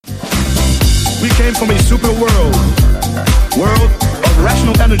We came from a super world of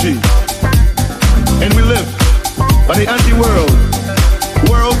rational energy, and we live by the anti-world,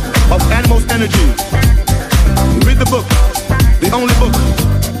 world of animals energy. Read the book, the only book,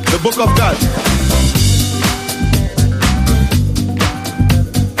 the book of God.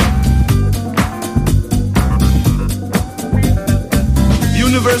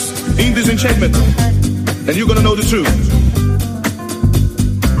 Universe in disenchantment, and you're gonna know the truth.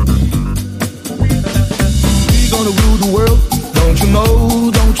 We're gonna rule the world, don't you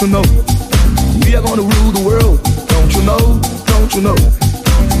know, don't you know? We are gonna rule the world, don't you know, don't you know?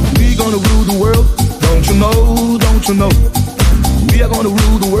 We're gonna rule the world, don't you know, don't you know? We are gonna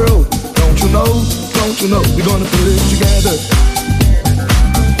rule the world, don't you know, don't you know? We're gonna put it together.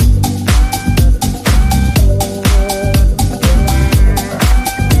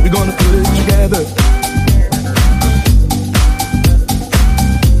 We're gonna put it together.